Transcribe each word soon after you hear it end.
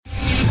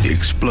the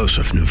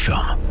explosive new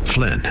film,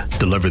 Flynn,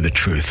 Deliver the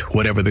Truth,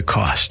 Whatever the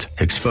Cost,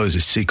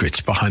 exposes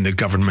secrets behind the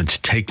government's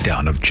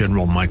takedown of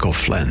General Michael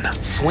Flynn.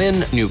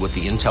 Flynn knew what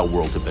the intel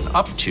world had been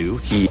up to.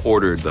 He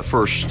ordered the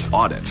first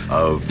audit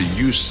of the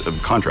use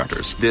of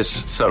contractors.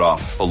 This set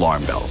off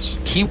alarm bells.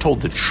 He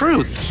told the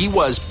truth. He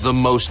was the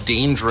most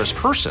dangerous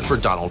person for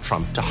Donald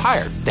Trump to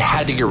hire. They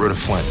had to get rid of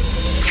Flynn.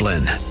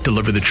 Flynn,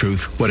 Deliver the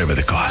Truth, Whatever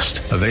the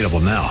Cost. Available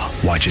now.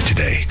 Watch it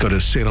today. Go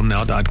to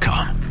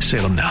salemnow.com.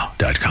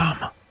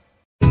 salemnow.com.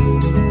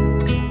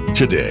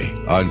 Today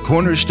on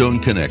Cornerstone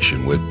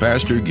Connection with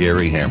Pastor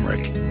Gary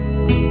Hamrick. Real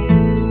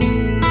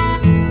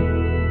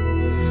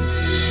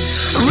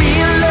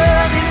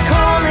love is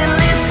calling,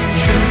 listen,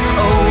 truth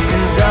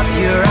opens up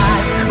your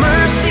eyes.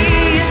 Mercy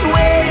is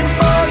waiting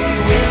for you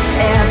with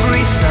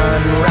every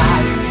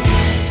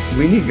sunrise.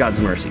 We need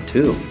God's mercy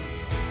too.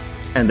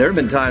 And there have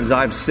been times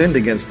I've sinned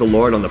against the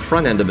Lord on the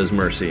front end of His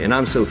mercy, and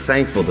I'm so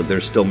thankful that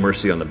there's still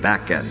mercy on the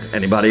back end.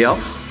 Anybody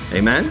else?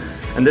 Amen?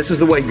 And this is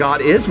the way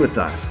God is with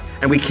us.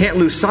 And we can't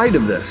lose sight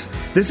of this.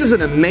 This is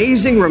an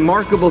amazing,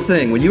 remarkable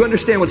thing. When you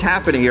understand what's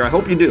happening here, I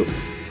hope you do,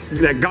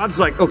 that God's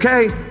like,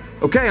 okay,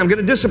 I'm going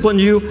to discipline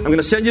you. I'm going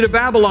to send you to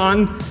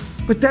Babylon.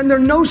 But then they're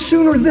no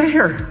sooner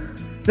there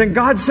than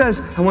God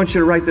says, I want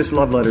you to write this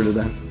love letter to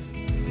them.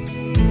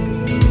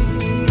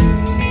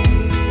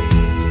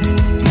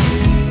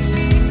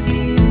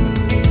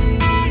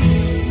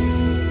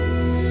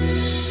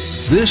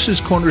 This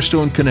is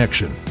Cornerstone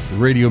Connection, the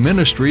radio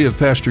ministry of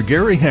Pastor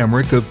Gary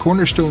Hamrick of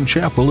Cornerstone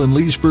Chapel in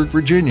Leesburg,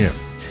 Virginia.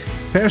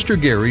 Pastor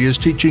Gary is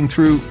teaching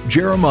through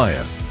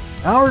Jeremiah.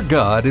 Our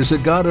God is a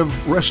God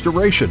of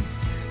restoration.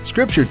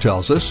 Scripture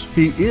tells us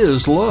He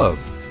is love.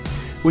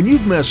 When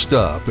you've messed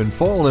up and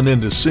fallen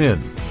into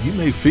sin, you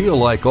may feel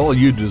like all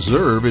you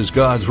deserve is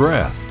God's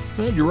wrath.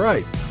 Well, you're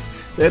right.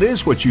 That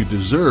is what you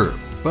deserve,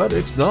 but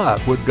it's not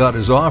what God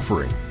is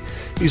offering.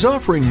 He's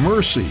offering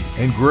mercy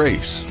and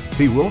grace.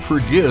 He will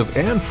forgive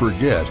and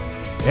forget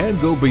and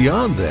go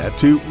beyond that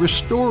to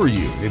restore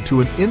you into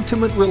an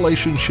intimate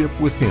relationship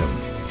with Him.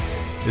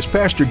 As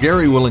Pastor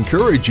Gary will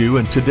encourage you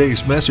in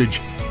today's message,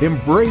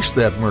 embrace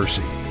that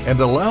mercy and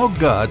allow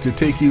God to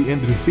take you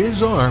into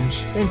His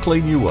arms and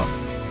clean you up.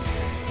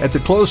 At the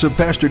close of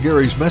Pastor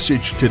Gary's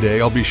message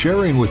today, I'll be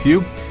sharing with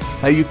you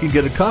how you can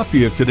get a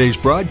copy of today's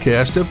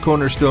broadcast of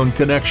Cornerstone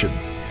Connection.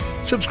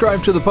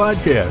 Subscribe to the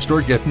podcast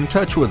or get in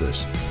touch with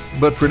us.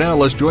 But for now,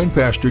 let's join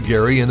Pastor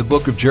Gary in the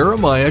book of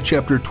Jeremiah,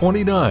 chapter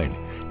 29,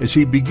 as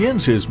he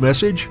begins his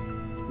message,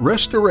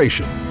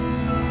 Restoration.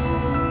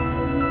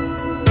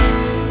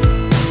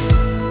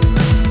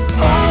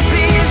 Hope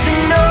is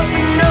an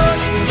open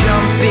ocean,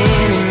 jump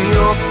in and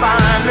you'll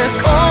find the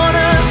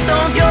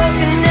cornerstones, your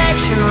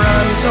connection,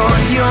 run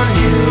towards your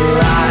new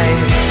life.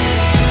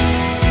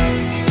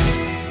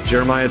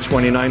 Jeremiah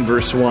 29,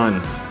 verse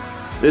 1.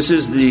 This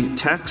is the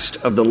text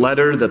of the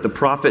letter that the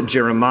prophet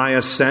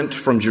Jeremiah sent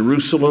from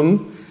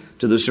Jerusalem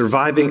to the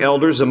surviving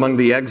elders among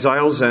the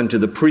exiles and to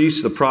the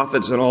priests, the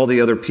prophets, and all the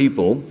other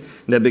people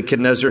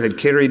Nebuchadnezzar had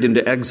carried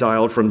into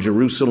exile from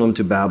Jerusalem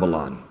to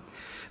Babylon.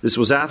 This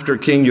was after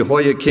King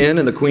Jehoiakim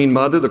and the queen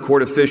mother, the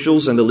court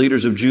officials, and the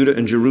leaders of Judah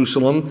and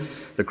Jerusalem,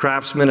 the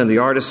craftsmen and the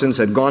artisans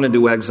had gone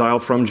into exile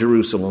from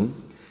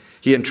Jerusalem.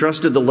 He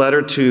entrusted the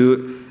letter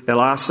to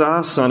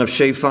Elasah, son of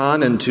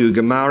Shaphan, and to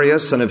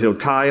Gemariah, son of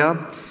Hilkiah,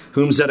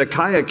 whom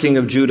Zedekiah, king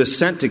of Judah,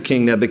 sent to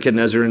King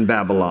Nebuchadnezzar in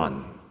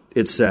Babylon.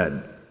 It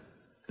said,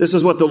 This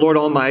is what the Lord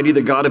Almighty,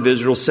 the God of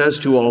Israel, says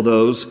to all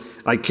those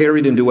I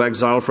carried into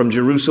exile from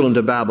Jerusalem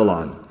to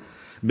Babylon.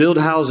 Build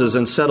houses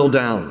and settle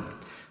down.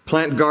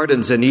 Plant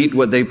gardens and eat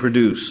what they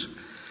produce.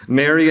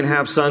 Marry and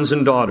have sons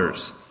and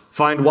daughters.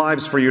 Find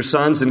wives for your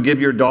sons and give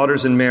your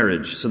daughters in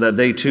marriage, so that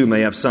they too may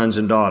have sons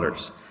and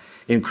daughters.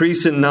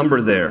 Increase in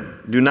number there.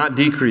 Do not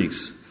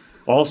decrease.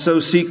 Also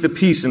seek the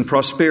peace and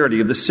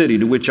prosperity of the city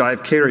to which I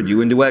have carried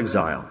you into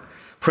exile.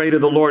 Pray to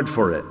the Lord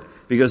for it,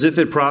 because if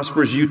it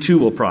prospers, you too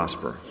will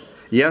prosper.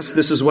 Yes,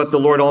 this is what the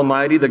Lord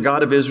Almighty, the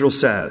God of Israel,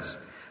 says.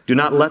 Do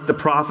not let the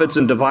prophets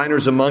and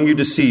diviners among you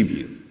deceive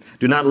you.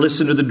 Do not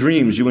listen to the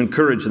dreams you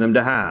encourage them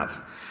to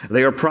have.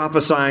 They are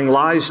prophesying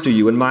lies to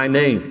you in my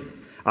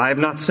name. I have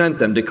not sent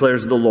them,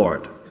 declares the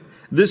Lord.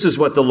 This is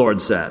what the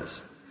Lord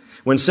says.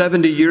 When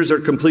 70 years are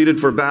completed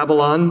for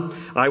Babylon,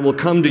 I will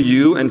come to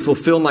you and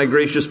fulfill my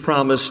gracious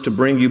promise to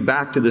bring you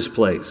back to this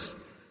place.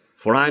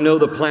 For I know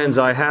the plans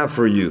I have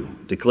for you,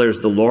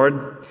 declares the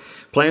Lord.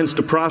 Plans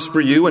to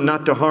prosper you and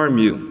not to harm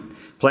you.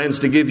 Plans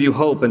to give you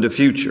hope and a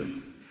future.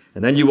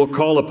 And then you will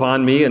call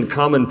upon me and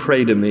come and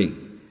pray to me,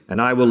 and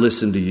I will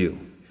listen to you.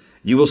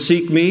 You will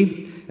seek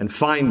me and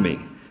find me.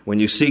 When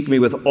you seek me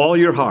with all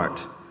your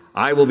heart,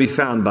 I will be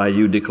found by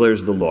you,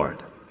 declares the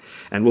Lord,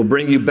 and will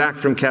bring you back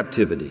from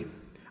captivity.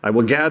 I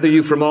will gather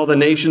you from all the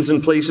nations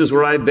and places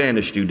where I have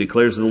banished you,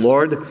 declares the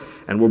Lord,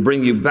 and will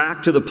bring you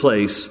back to the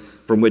place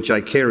from which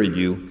I carried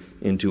you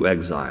into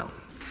exile.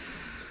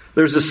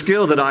 There's a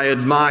skill that I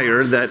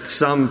admire that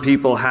some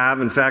people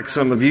have. In fact,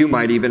 some of you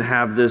might even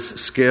have this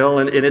skill,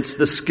 and it's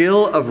the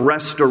skill of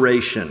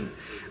restoration,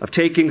 of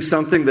taking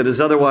something that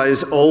is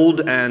otherwise old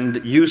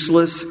and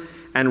useless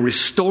and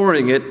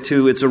restoring it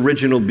to its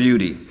original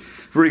beauty.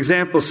 For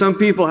example, some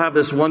people have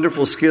this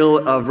wonderful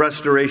skill of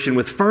restoration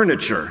with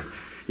furniture.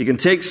 You can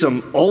take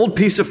some old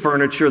piece of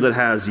furniture that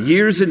has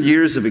years and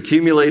years of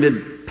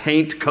accumulated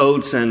paint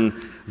coats and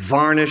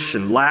varnish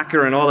and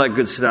lacquer and all that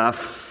good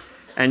stuff,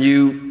 and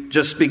you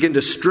just begin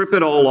to strip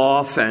it all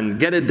off and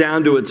get it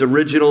down to its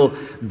original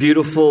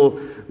beautiful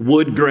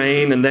wood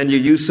grain, and then you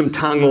use some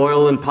tung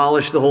oil and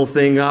polish the whole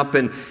thing up,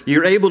 and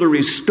you're able to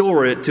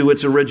restore it to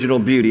its original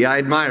beauty. I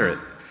admire it.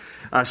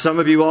 Some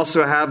of you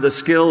also have the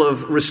skill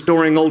of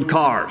restoring old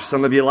cars.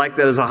 Some of you like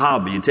that as a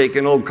hobby. You take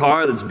an old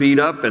car that's beat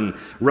up and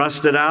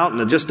rusted out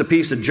and just a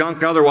piece of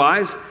junk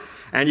otherwise,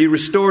 and you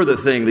restore the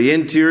thing, the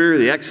interior,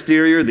 the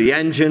exterior, the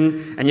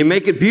engine, and you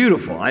make it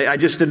beautiful. I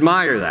just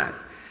admire that.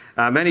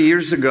 Many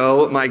years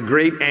ago, my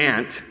great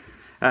aunt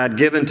had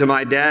given to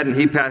my dad, and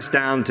he passed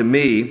down to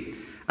me,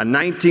 a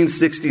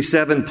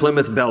 1967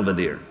 Plymouth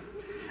Belvedere.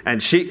 And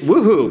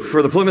woohoo,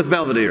 for the Plymouth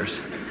Belvederes.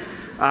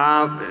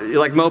 You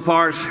like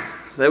Mopars?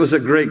 That was a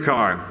great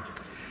car.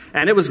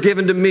 And it was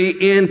given to me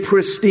in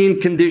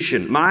pristine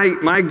condition.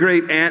 My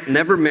great aunt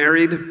never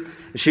married.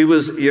 She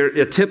was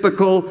a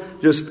typical,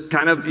 just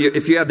kind of,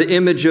 if you have the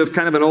image of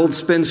kind of an old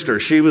spinster,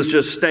 she was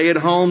just stay at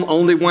home,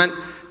 only went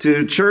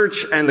to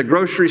church and the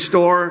grocery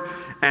store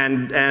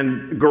and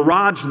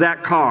garaged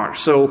that car.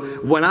 So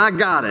when I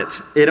got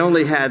it, it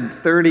only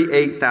had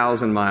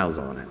 38,000 miles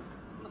on it.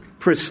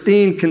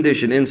 Pristine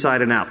condition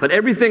inside and out. But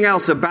everything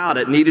else about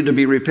it needed to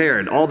be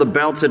repaired. All the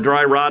belts had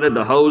dry rotted,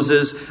 the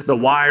hoses, the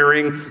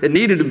wiring. It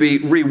needed to be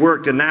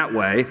reworked in that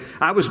way.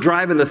 I was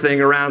driving the thing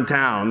around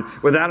town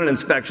without an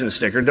inspection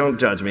sticker. Don't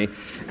judge me.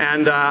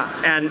 And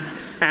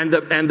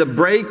the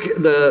brake,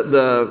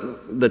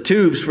 the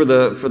tubes for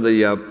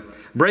the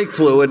brake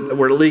fluid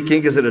were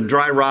leaking because it had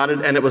dry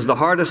rotted, and it was the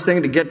hardest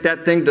thing to get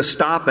that thing to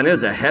stop, and it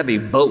was a heavy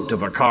boat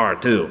of a car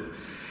too.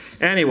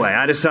 Anyway,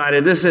 I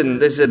decided this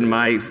isn't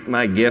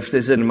my gift,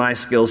 this isn't my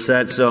skill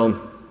set,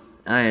 so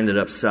I ended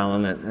up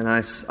selling it, and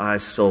I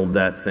sold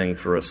that thing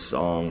for a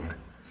song.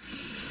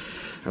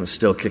 I'm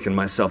still kicking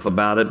myself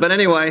about it. But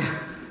anyway,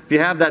 if you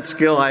have that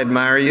skill, I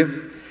admire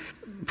you.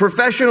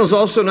 Professionals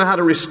also know how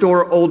to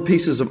restore old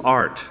pieces of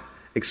art,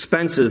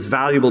 expensive,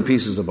 valuable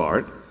pieces of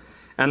art.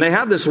 And they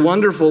have this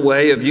wonderful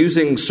way of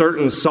using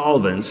certain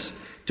solvents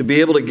to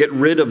be able to get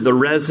rid of the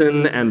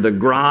resin and the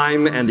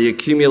grime and the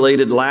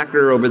accumulated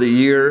lacquer over the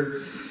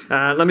year.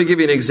 Let me give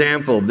you an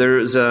example.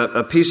 There's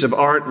a piece of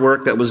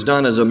artwork that was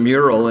done as a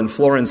mural in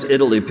Florence,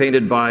 Italy,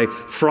 painted by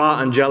Fra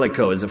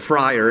Angelico, as a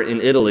friar in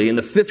Italy in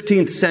the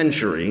 15th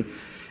century.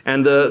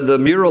 And the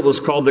mural was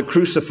called The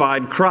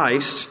Crucified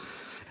Christ.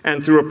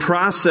 And through a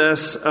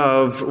process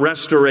of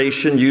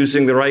restoration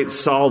using the right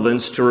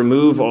solvents to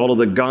remove all of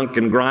the gunk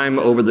and grime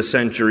over the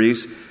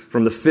centuries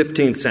from the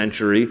 15th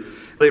century,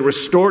 they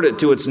restored it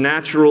to its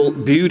natural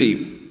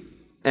beauty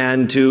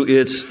and to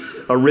its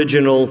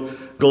original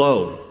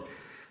glow.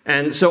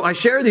 And so I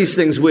share these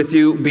things with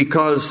you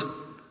because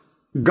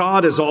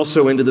God is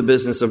also into the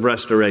business of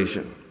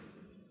restoration.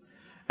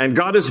 And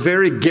God is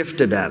very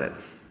gifted at it.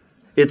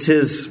 It's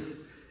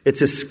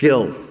his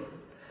skill.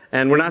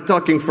 And we're not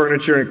talking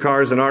furniture and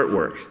cars and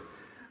artwork.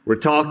 We're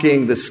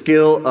talking the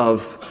skill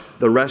of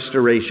the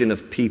restoration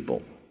of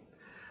people.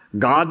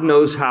 God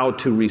knows how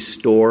to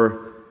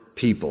restore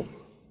people.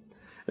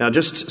 Now,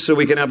 just so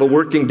we can have a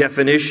working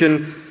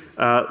definition,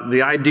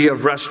 the idea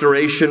of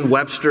restoration,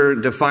 Webster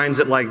defines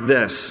it like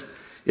this.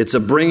 It's a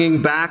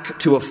bringing back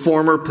to a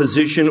former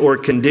position or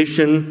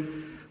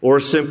condition, or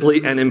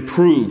simply an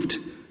improved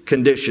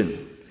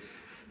condition.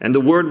 And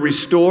the word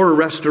restore or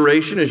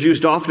restoration is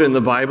used often in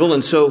the Bible,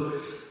 and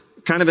so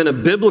kind of in a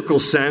biblical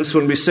sense,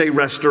 when we say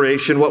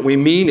restoration, what we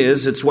mean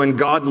is it's when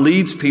God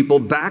leads people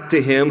back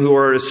to Him who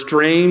are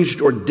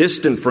estranged or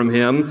distant from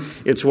Him.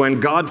 It's when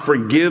God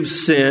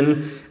forgives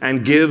sin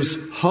and gives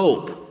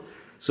hope.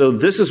 So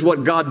this is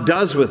what God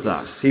does with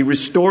us. He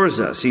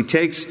restores us. He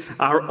takes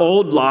our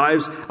old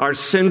lives, our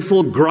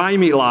sinful,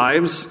 grimy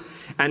lives,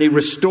 and He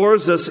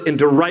restores us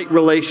into right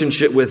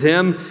relationship with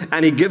Him,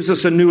 and He gives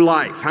us a new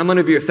life. How many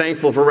of you are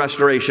thankful for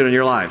restoration in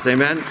your lives?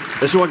 Amen?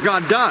 This is what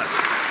God does.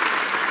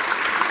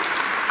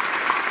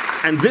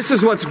 And this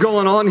is what's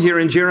going on here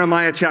in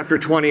Jeremiah chapter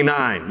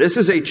 29. This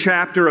is a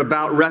chapter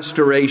about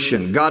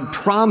restoration. God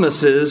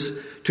promises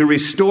to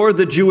restore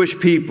the Jewish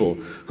people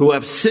who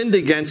have sinned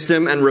against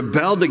Him and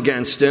rebelled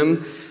against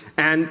Him.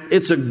 And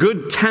it's a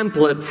good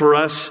template for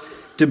us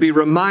to be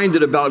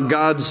reminded about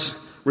God's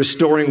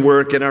restoring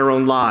work in our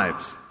own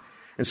lives.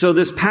 And so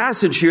this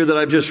passage here that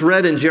I've just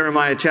read in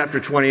Jeremiah chapter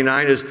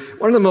 29 is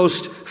one of the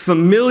most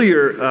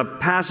familiar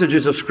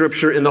passages of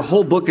Scripture in the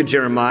whole book of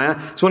Jeremiah.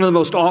 It's one of the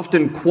most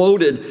often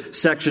quoted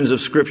sections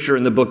of Scripture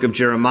in the book of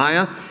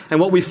Jeremiah. And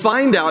what we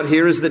find out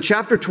here is that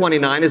chapter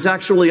 29 is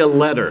actually a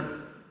letter.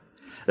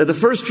 That the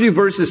first few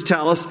verses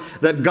tell us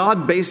that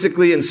God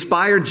basically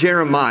inspired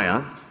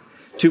Jeremiah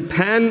to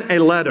pen a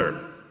letter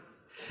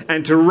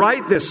and to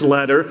write this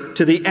letter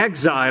to the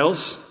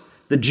exiles,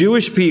 the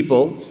Jewish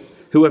people,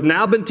 who have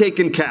now been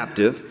taken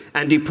captive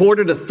and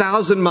deported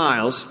 1,000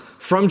 miles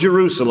from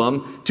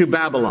Jerusalem to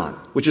Babylon,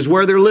 which is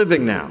where they're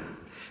living now.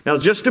 Now,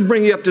 just to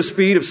bring you up to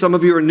speed, if some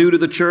of you are new to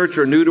the church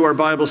or new to our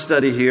Bible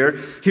study here,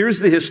 here's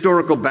the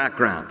historical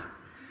background.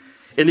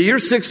 In the year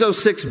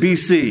 606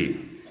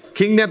 BC,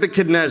 King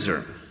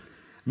Nebuchadnezzar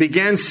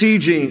began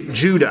sieging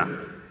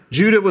Judah.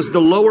 Judah was the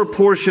lower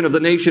portion of the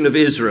nation of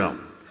Israel.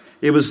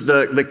 It was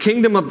the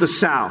kingdom of the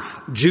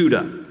south,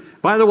 Judah.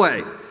 By the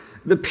way,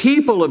 the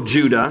people of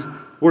Judah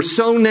were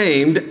so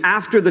named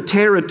after the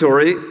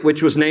territory,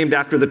 which was named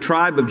after the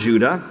tribe of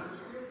Judah,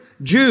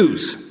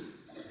 Jews.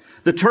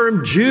 The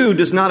term Jew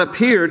does not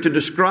appear to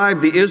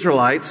describe the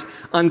Israelites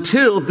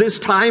until this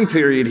time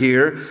period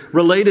here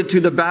related to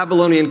the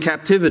Babylonian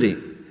captivity.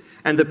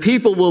 And the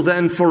people will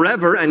then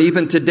forever and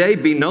even today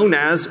be known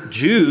as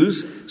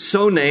Jews,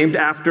 so named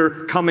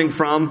after coming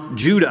from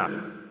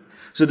Judah.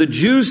 So the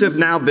Jews have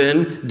now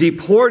been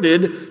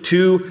deported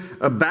to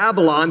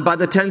Babylon by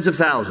the tens of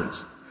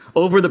thousands.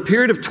 Over the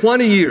period of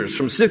 20 years,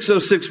 from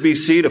 606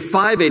 BC to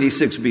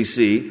 586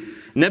 BC,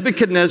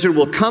 Nebuchadnezzar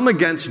will come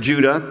against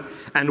Judah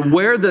and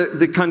wear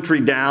the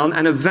country down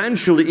and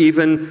eventually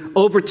even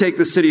overtake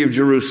the city of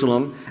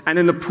Jerusalem. And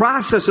in the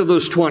process of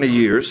those 20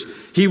 years,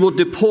 he will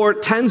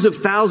deport tens of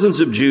thousands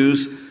of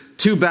Jews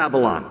to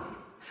Babylon.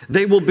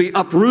 They will be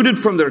uprooted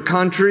from their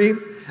country.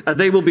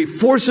 They will be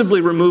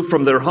forcibly removed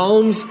from their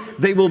homes.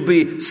 They will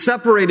be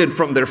separated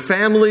from their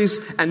families.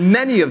 And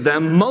many of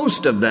them,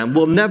 most of them,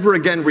 will never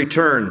again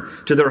return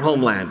to their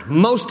homeland.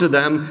 Most of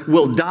them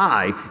will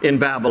die in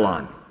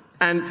Babylon.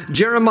 And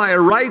Jeremiah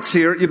writes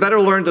here, you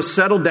better learn to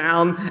settle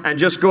down and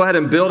just go ahead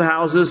and build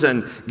houses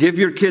and give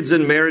your kids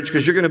in marriage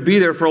because you're going to be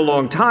there for a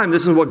long time.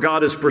 This is what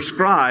God has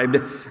prescribed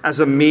as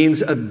a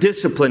means of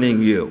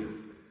disciplining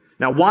you.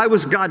 Now, why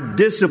was God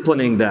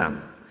disciplining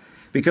them?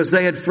 Because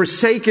they had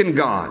forsaken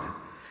God.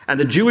 And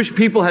the Jewish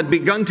people had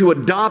begun to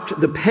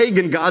adopt the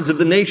pagan gods of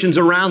the nations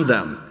around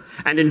them.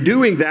 And in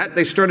doing that,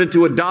 they started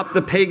to adopt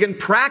the pagan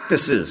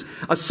practices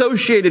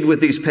associated with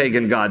these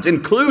pagan gods,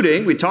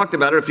 including, we talked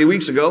about it a few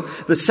weeks ago,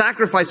 the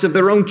sacrifice of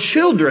their own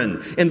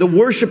children in the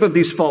worship of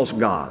these false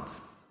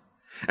gods.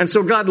 And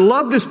so God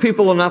loved his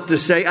people enough to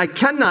say, I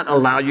cannot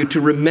allow you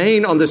to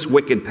remain on this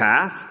wicked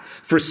path,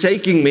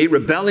 forsaking me,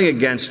 rebelling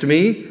against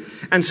me.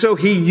 And so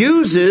he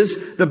uses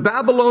the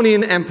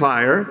Babylonian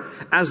Empire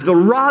as the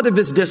rod of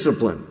his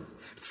discipline.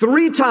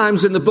 3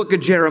 times in the book of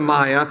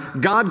Jeremiah,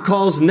 God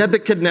calls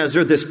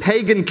Nebuchadnezzar, this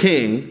pagan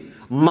king,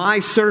 my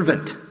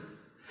servant.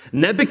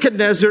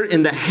 Nebuchadnezzar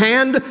in the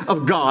hand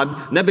of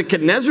God,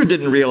 Nebuchadnezzar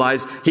didn't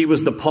realize he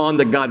was the pawn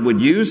that God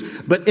would use,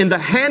 but in the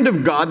hand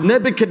of God,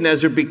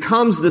 Nebuchadnezzar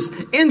becomes this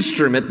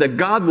instrument that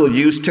God will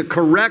use to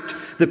correct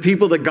the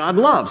people that God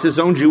loves, his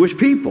own Jewish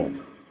people.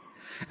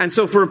 And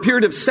so for a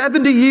period of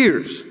 70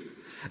 years,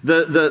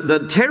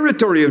 the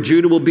territory of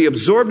Judah will be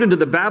absorbed into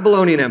the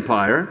Babylonian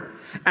Empire.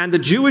 And the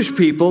Jewish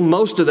people,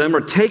 most of them,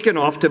 are taken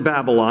off to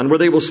Babylon, where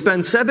they will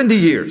spend 70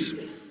 years.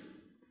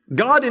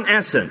 God, in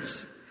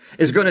essence,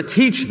 is going to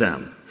teach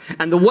them.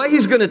 And the way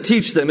he's going to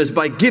teach them is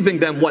by giving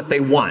them what they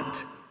want.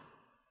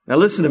 Now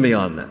listen to me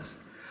on this.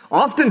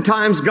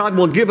 Oftentimes, God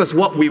will give us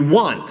what we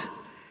want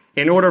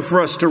in order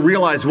for us to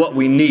realize what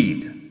we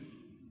need.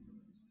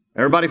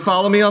 Everybody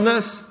follow me on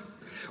this?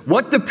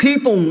 What the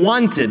people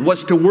wanted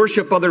was to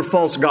worship other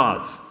false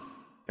gods.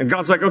 And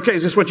God's like, okay,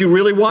 is this what you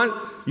really want?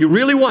 You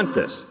really want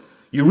this?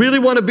 You really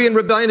want to be in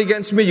rebellion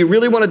against me? You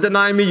really want to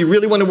deny me? You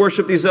really want to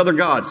worship these other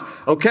gods?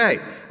 Okay,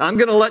 I'm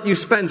going to let you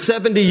spend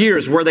 70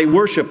 years where they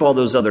worship all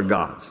those other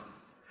gods.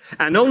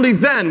 And only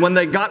then, when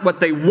they got what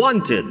they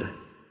wanted,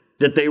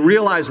 did they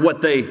realize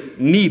what they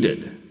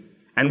needed.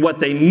 And what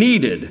they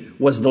needed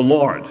was the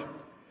Lord.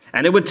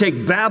 And it would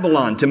take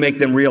Babylon to make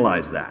them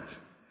realize that.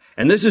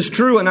 And this is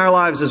true in our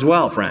lives as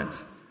well,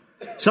 friends.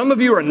 Some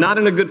of you are not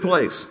in a good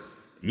place.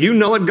 You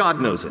know it,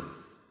 God knows it.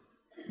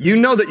 You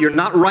know that you're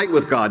not right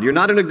with God. You're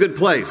not in a good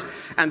place.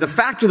 And the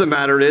fact of the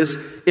matter is,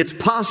 it's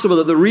possible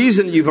that the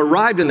reason you've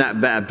arrived in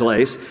that bad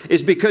place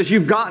is because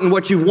you've gotten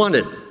what you've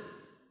wanted.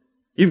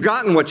 You've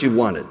gotten what you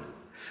wanted.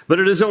 But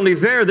it is only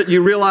there that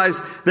you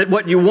realize that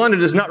what you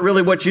wanted is not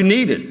really what you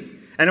needed.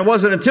 And it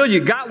wasn't until you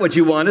got what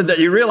you wanted that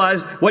you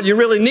realized what you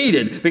really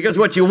needed, because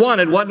what you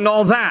wanted wasn't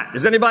all that.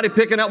 Is anybody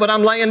picking up what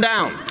I'm laying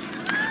down?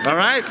 All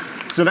right?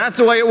 So that's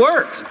the way it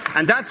works.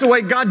 And that's the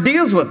way God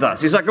deals with us.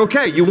 He's like,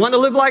 okay, you want to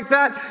live like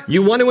that?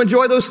 You want to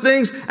enjoy those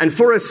things? And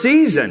for a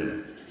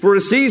season,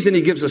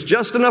 he gives us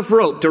just enough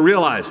rope to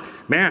realize,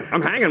 man,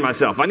 I'm hanging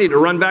myself. I need to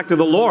run back to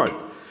the Lord.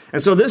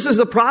 And so this is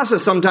the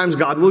process sometimes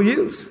God will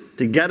use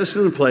to get us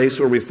to the place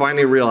where we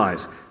finally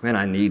realize, man,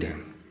 I need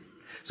him.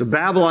 So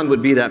Babylon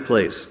would be that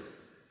place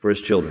for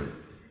his children.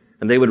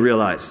 And they would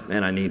realize,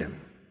 man, I need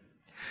him.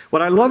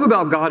 What I love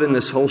about God in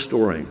this whole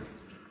story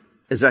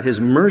is that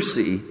his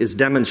mercy is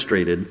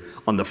demonstrated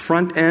on the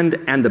front end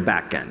and the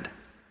back end.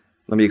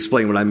 Let me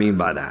explain what I mean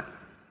by that.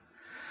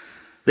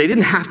 They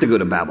didn't have to go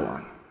to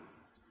Babylon.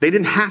 They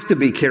didn't have to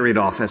be carried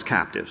off as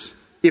captives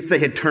if they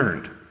had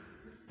turned.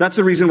 That's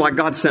the reason why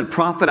God sent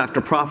prophet after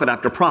prophet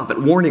after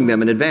prophet, warning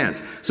them in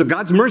advance. So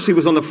God's mercy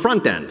was on the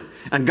front end.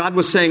 And God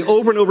was saying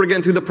over and over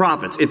again through the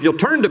prophets, if you'll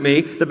turn to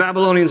me, the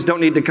Babylonians don't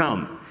need to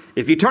come.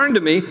 If you turn to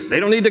me, they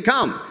don't need to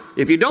come.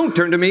 If you don't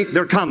turn to me,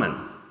 they're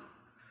coming.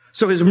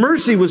 So his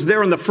mercy was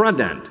there on the front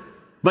end,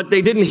 but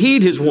they didn't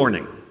heed his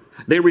warning.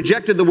 They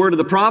rejected the word of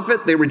the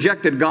prophet, they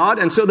rejected God,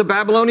 and so the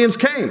Babylonians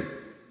came.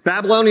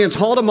 Babylonians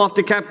hauled them off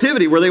to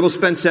captivity where they will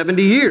spend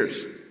 70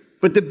 years.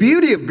 But the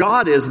beauty of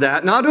God is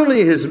that not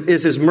only is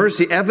his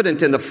mercy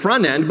evident in the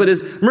front end, but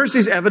his mercy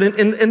is evident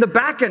in the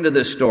back end of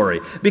this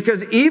story.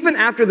 Because even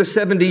after the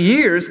 70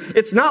 years,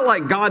 it's not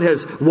like God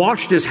has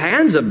washed his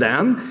hands of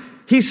them.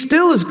 He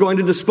still is going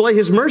to display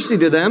his mercy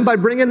to them by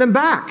bringing them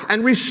back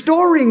and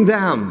restoring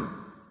them.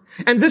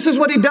 And this is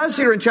what he does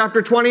here in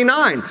chapter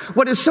 29.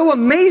 What is so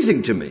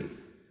amazing to me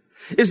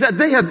is that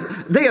they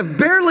have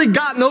barely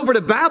gotten over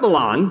to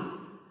Babylon,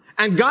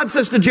 and God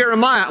says to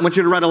Jeremiah, I want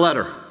you to write a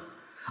letter.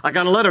 I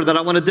got a letter that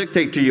I want to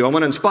dictate to you. I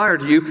want to inspire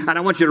to you, and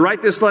I want you to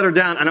write this letter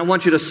down, and I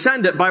want you to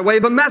send it by way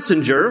of a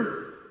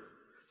messenger.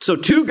 So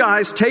 2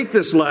 guys take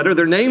this letter,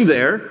 their name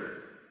there,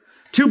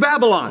 to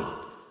Babylon,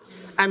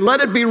 and let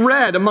it be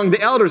read among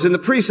the elders and the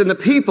priests and the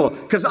people,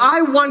 because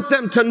I want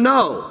them to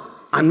know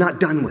I'm not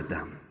done with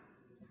them.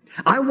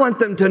 I want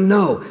them to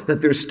know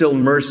that there's still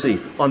mercy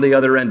on the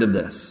other end of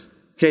this.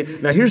 Okay,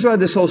 now here's why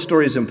this whole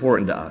story is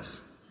important to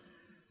us.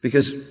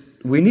 Because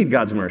we need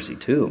God's mercy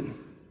too.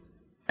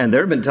 And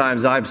there have been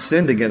times I've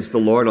sinned against the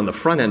Lord on the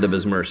front end of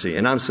his mercy,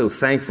 and I'm so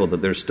thankful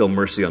that there's still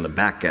mercy on the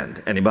back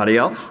end. Anybody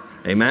else?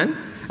 Amen?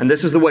 And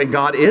this is the way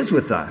God is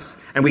with us.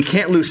 And we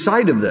can't lose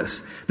sight of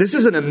this. This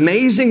is an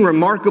amazing,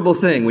 remarkable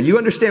thing. When you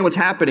understand what's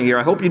happening here,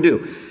 I hope you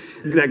do,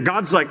 that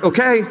God's like,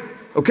 okay,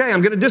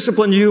 I'm going to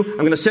discipline you. I'm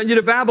going to send you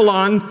to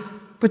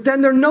Babylon. But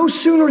then they're no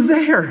sooner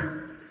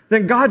there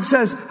than God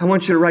says, I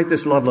want you to write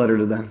this love letter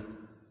to them.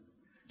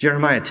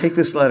 Jeremiah, take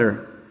this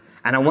letter,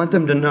 and I want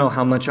them to know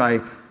how much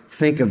I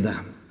think of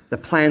them, the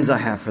plans I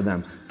have for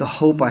them, the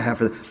hope I have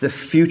for them, the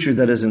future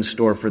that is in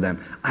store for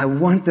them. I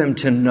want them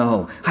to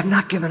know I've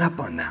not given up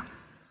on them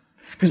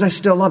because I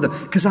still love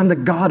them, because I'm the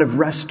God of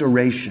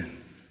restoration.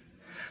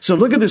 So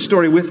look at this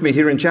story with me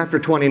here in chapter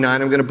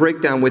 29. I'm going to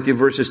break down with you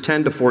verses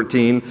 10 to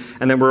 14,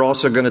 and then we're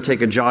also going to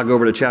take a jog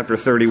over to chapter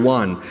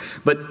 31.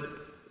 But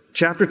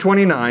chapter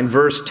 29,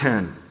 verse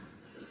 10.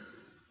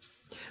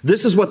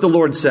 This is what the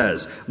Lord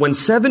says. When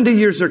 70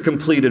 years are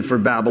completed for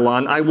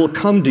Babylon, I will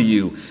come to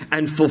you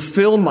and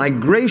fulfill my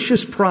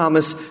gracious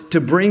promise to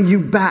bring you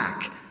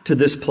back to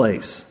this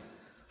place.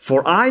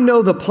 For I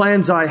know the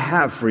plans I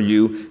have for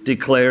you,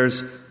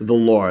 declares the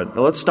Lord.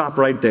 Now let's stop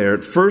right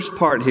there. First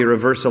part here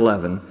of verse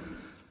 11.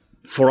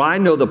 For I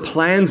know the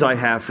plans I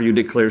have for you,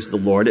 declares the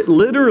Lord. It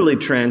literally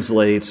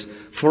translates,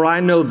 for I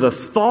know the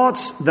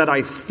thoughts that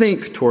I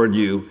think toward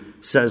you,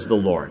 says the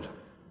Lord.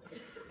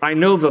 I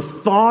know the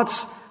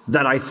thoughts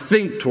that I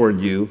think toward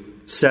you,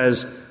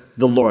 says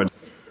the Lord.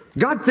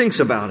 God thinks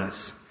about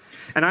us.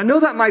 And I know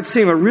that might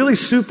seem a really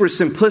super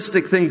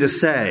simplistic thing to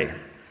say,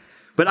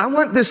 but I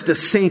want this to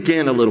sink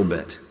in a little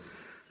bit.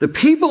 The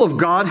people of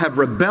God have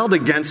rebelled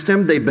against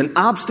him. They've been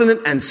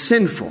obstinate and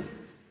sinful.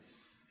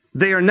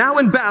 They are now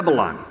in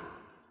Babylon.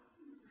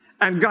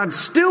 And God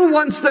still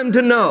wants them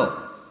to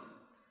know,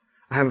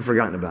 I haven't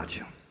forgotten about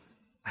you.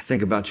 I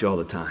think about you all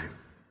the time.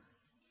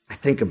 I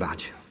think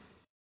about you.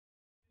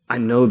 I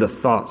know the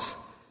thoughts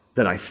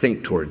that I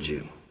think towards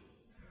you.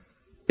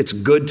 It's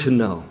good to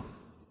know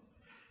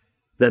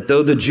that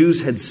though the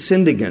Jews had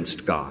sinned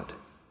against God,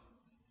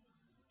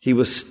 he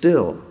was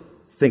still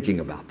thinking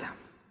about them.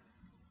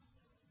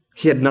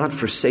 He had not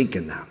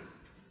forsaken them.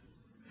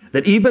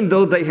 That even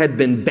though they had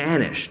been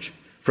banished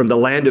from the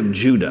land of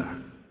Judah,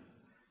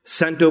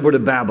 sent over to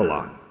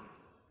Babylon,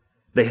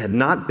 they had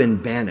not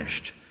been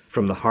banished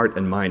from the heart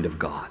and mind of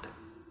God.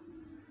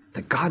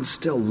 That God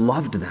still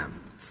loved them,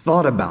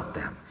 thought about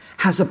them,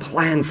 has a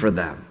plan for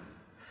them.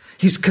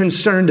 He's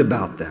concerned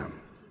about them.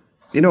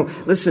 You know,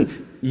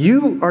 listen,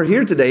 you are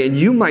here today and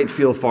you might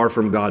feel far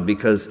from God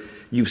because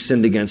you've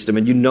sinned against him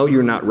and you know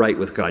you're not right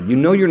with God. You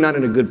know you're not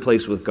in a good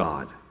place with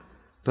God.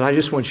 But I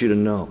just want you to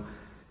know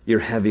you're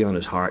heavy on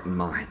his heart and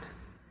mind.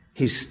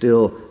 He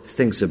still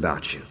thinks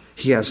about you.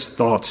 He has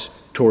thoughts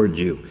toward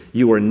you.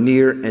 You are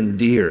near and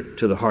dear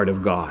to the heart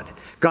of God.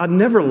 God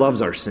never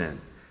loves our sin,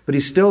 but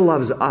he still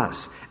loves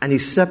us, and he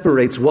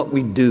separates what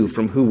we do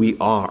from who we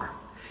are.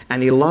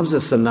 And he loves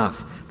us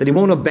enough that he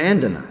won't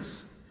abandon us.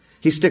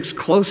 He sticks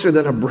closer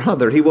than a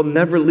brother. He will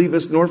never leave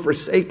us nor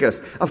forsake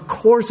us. Of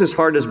course his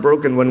heart is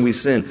broken when we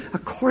sin.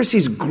 Of course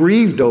he's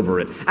grieved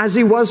over it, as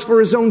he was for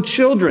his own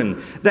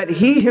children, that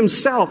he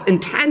himself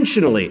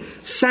intentionally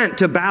sent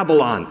to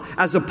Babylon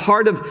as a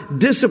part of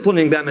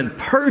disciplining them and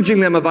purging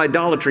them of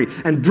idolatry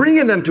and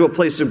bringing them to a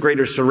place of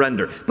greater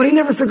surrender. But he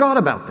never forgot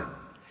about them.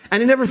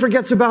 And he never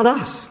forgets about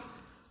us,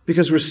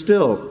 because we're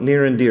still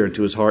near and dear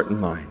to his heart and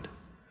mind.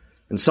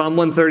 In Psalm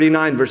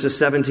 139, verses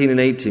 17 and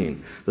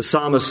 18, the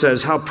psalmist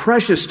says, "How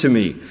precious to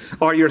me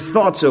are your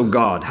thoughts, O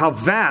God! How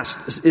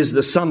vast is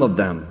the sum of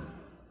them!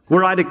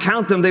 Were I to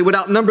count them, they would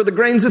outnumber the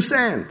grains of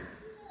sand."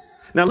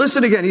 Now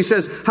listen again. He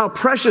says, how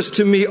precious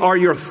to me are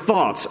your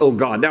thoughts, O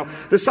God. Now,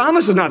 the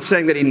psalmist is not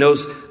saying that he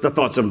knows the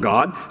thoughts of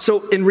God.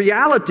 So in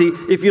reality,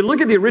 if you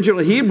look at the original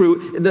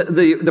Hebrew,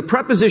 the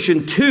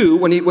preposition to,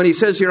 when he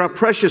says here, how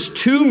precious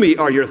to me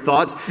are your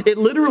thoughts, it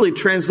literally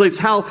translates,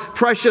 how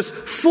precious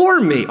for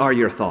me are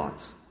your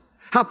thoughts.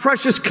 How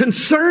precious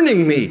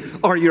concerning me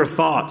are your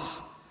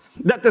thoughts.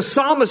 That the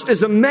psalmist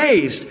is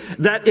amazed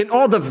that in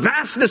all the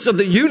vastness of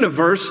the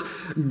universe,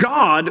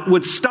 God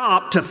would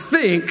stop to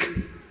think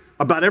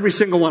about every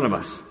single one of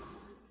us.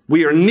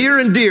 We are near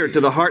and dear to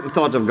the heart and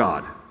thoughts of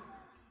God.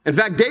 In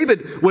fact,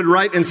 David would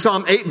write in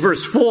Psalm 8,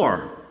 verse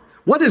 4,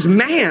 what is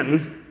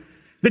man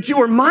that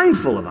you are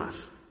mindful of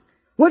us?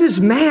 What is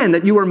man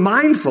that you are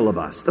mindful of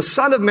us? The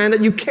Son of Man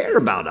that you care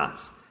about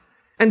us.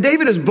 And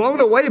David is blown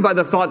away by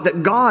the thought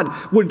that God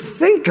would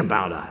think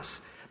about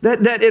us.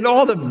 That in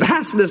all the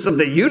vastness of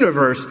the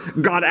universe,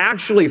 God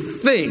actually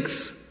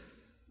thinks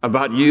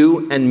about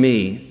you and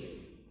me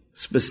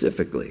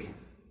specifically.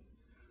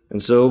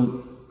 And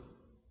so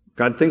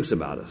God thinks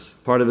about us,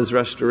 part of his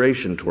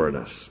restoration toward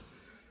us.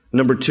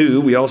 Number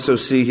two, we also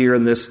see here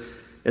in this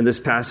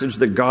passage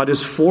that God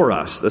is for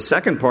us. The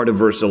second part of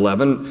verse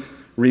 11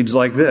 reads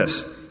like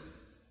this.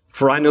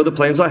 For I know the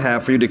plans I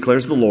have for you,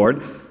 declares the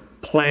Lord,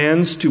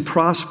 plans to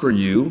prosper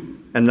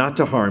you and not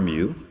to harm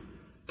you,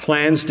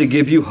 plans to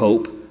give you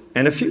hope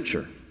and a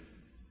future.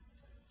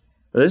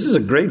 Now, this is a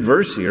great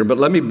verse here, but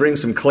let me bring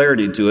some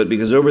clarity to it,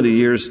 because over the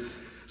years,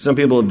 some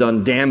people have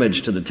done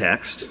damage to the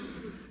text,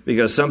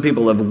 because some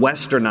people have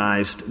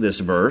westernized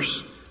this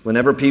verse.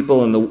 Whenever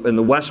people in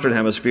the Western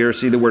Hemisphere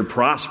see the word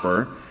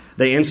prosper,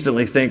 they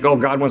instantly think, oh,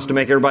 God wants to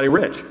make everybody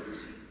rich.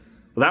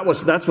 Well,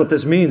 that's what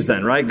this means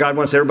then, right? God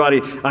wants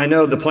everybody, I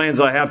know the plans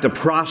I have to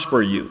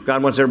prosper you.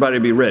 God wants everybody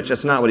to be rich.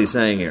 That's not what he's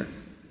saying here.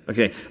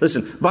 Okay,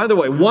 listen, by the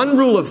way, one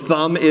rule of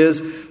thumb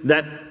is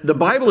that the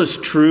Bible is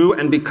true,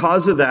 and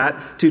because of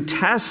that, to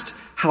test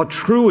how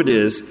true it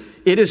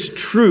is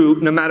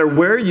true no matter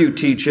where you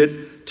teach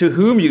it, to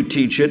whom you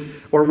teach it,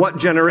 or what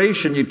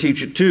generation you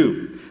teach it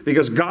to.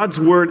 Because God's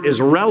word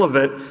is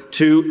relevant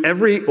to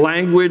every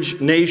language,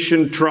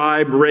 nation,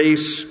 tribe,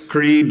 race,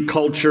 creed,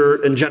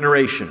 culture, and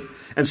generation.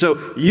 And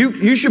so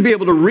you should be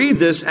able to read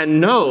this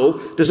and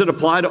know, does it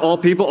apply to all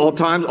people, all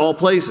times, all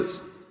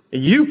places?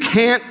 You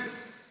can't,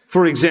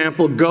 for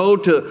example, go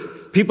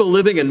to people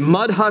living in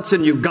mud huts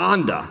in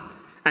Uganda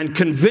and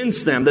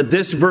convince them that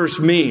this verse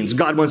means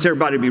God wants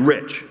everybody to be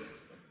rich.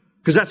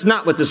 Because that's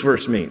not what this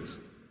verse means.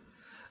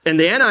 In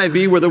the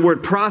NIV, where the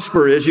word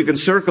prosper is, you can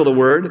circle the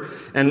word,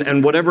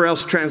 and whatever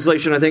else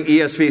translation, I think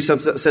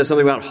ESV says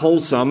something about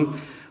wholesome.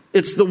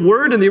 It's the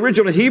word in the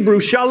original Hebrew,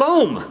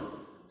 shalom.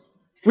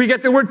 We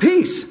get the word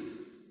peace.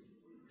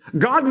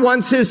 God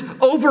wants his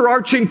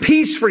overarching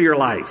peace for your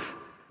life.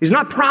 He's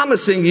not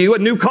promising you a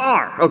new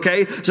car,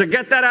 okay? So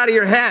get that out of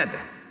your head.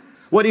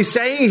 What he's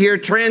saying here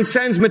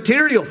transcends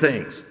material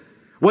things.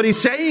 What he's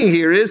saying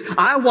here is,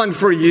 I want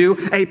for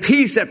you a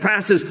peace that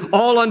passes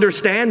all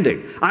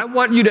understanding. I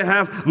want you to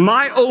have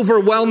my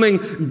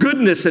overwhelming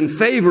goodness and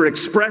favor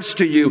expressed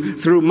to you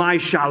through my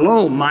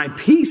shalom, my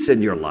peace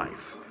in your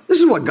life. This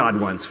is what God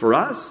wants for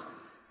us.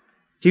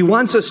 He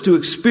wants us to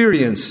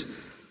experience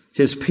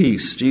his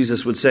peace.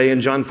 Jesus would say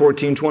in John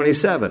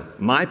 14:27,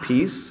 my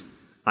peace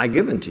I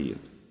give unto you.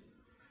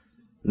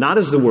 Not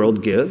as the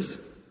world gives,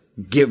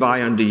 give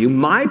I unto you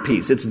my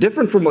peace. It's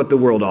different from what the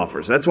world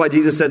offers. That's why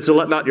Jesus said, so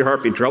let not your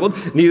heart be troubled,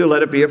 neither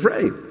let it be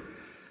afraid.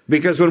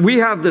 Because when we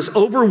have this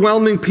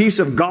overwhelming peace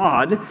of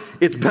God,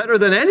 it's better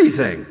than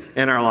anything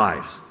in our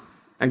lives.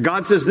 And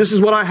God says, this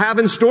is what I have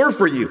in store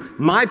for you,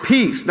 my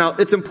peace. Now,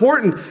 it's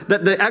important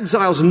that the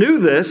exiles knew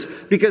this,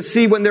 because,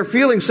 see, when they're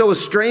feeling so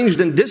estranged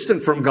and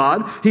distant from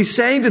God, he's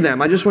saying to them,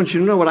 I just want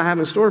you to know what I have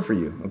in store for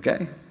you,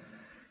 okay?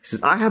 He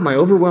says, I have my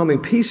overwhelming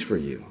peace for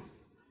you.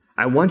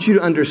 I want you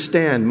to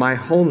understand my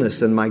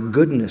wholeness and my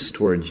goodness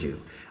towards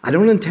you. I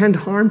don't intend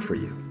harm for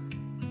you.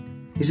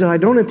 He said, I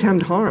don't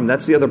intend harm.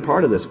 That's the other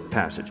part of this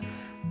passage.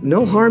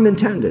 No harm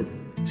intended.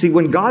 See,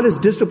 when God is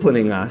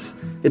disciplining us,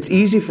 it's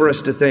easy for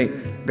us to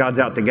think God's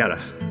out to get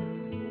us.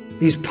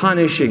 He's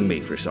punishing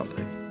me for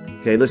something.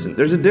 Okay, listen,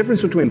 there's a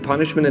difference between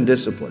punishment and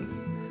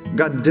discipline.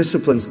 God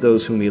disciplines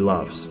those whom he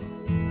loves.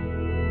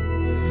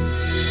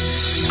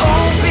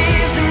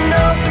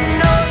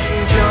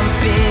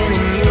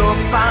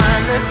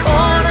 Find the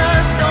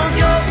cornerstones,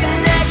 your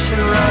connection,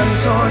 run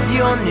towards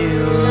your new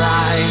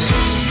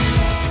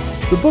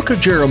life. The book of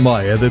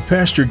Jeremiah that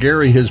Pastor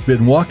Gary has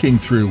been walking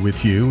through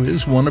with you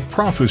is one of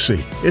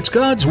prophecy. It's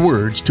God's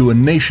words to a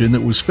nation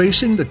that was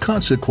facing the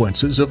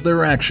consequences of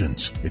their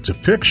actions. It's a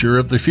picture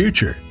of the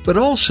future, but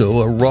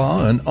also a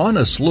raw and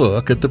honest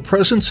look at the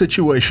present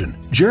situation.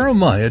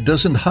 Jeremiah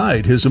doesn't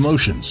hide his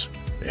emotions.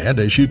 And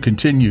as you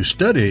continue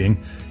studying,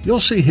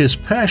 you'll see his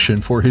passion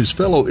for his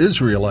fellow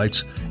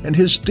Israelites and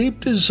his deep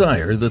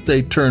desire that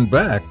they turn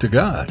back to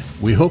God.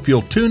 We hope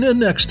you'll tune in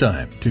next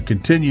time to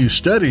continue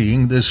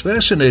studying this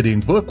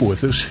fascinating book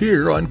with us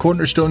here on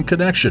Cornerstone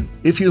Connection.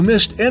 If you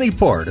missed any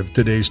part of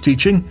today's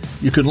teaching,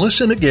 you can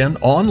listen again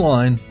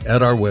online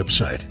at our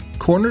website,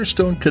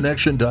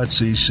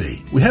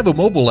 cornerstoneconnection.cc. We have a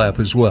mobile app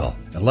as well,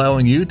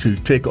 allowing you to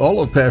take all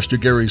of Pastor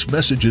Gary's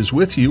messages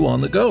with you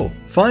on the go.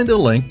 Find a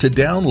link to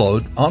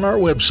download on our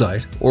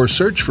website or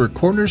search for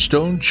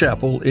Cornerstone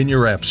Chapel in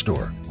your app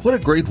store. What a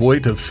great way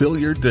to fill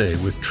your day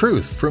with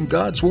truth from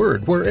God's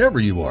Word wherever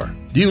you are.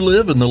 Do you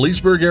live in the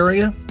Leesburg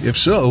area? If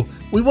so,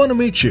 we want to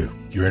meet you.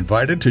 You're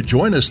invited to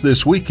join us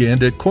this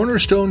weekend at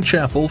Cornerstone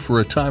Chapel for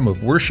a time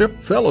of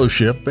worship,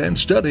 fellowship, and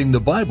studying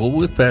the Bible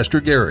with Pastor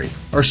Gary.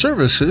 Our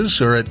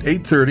services are at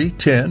 8:30,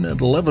 10,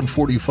 and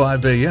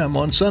 11:45 a.m.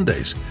 on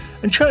Sundays,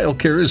 and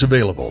childcare is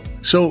available.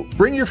 So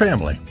bring your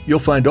family. You'll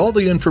find all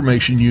the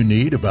information you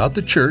need about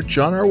the church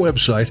on our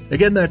website.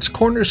 Again, that's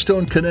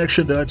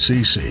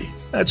cornerstoneconnection.cc.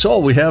 That's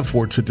all we have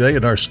for today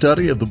in our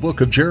study of the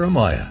book of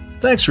Jeremiah.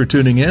 Thanks for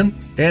tuning in,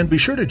 and be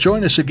sure to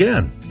join us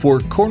again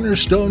for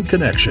Cornerstone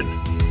Connection.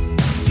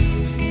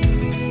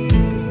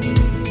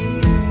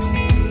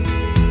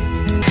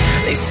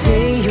 They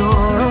say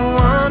you're a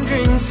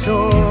wandering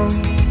soul,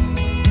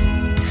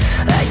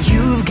 that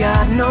you've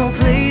got no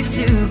place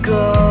to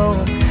go,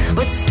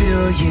 but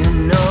still you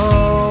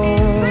know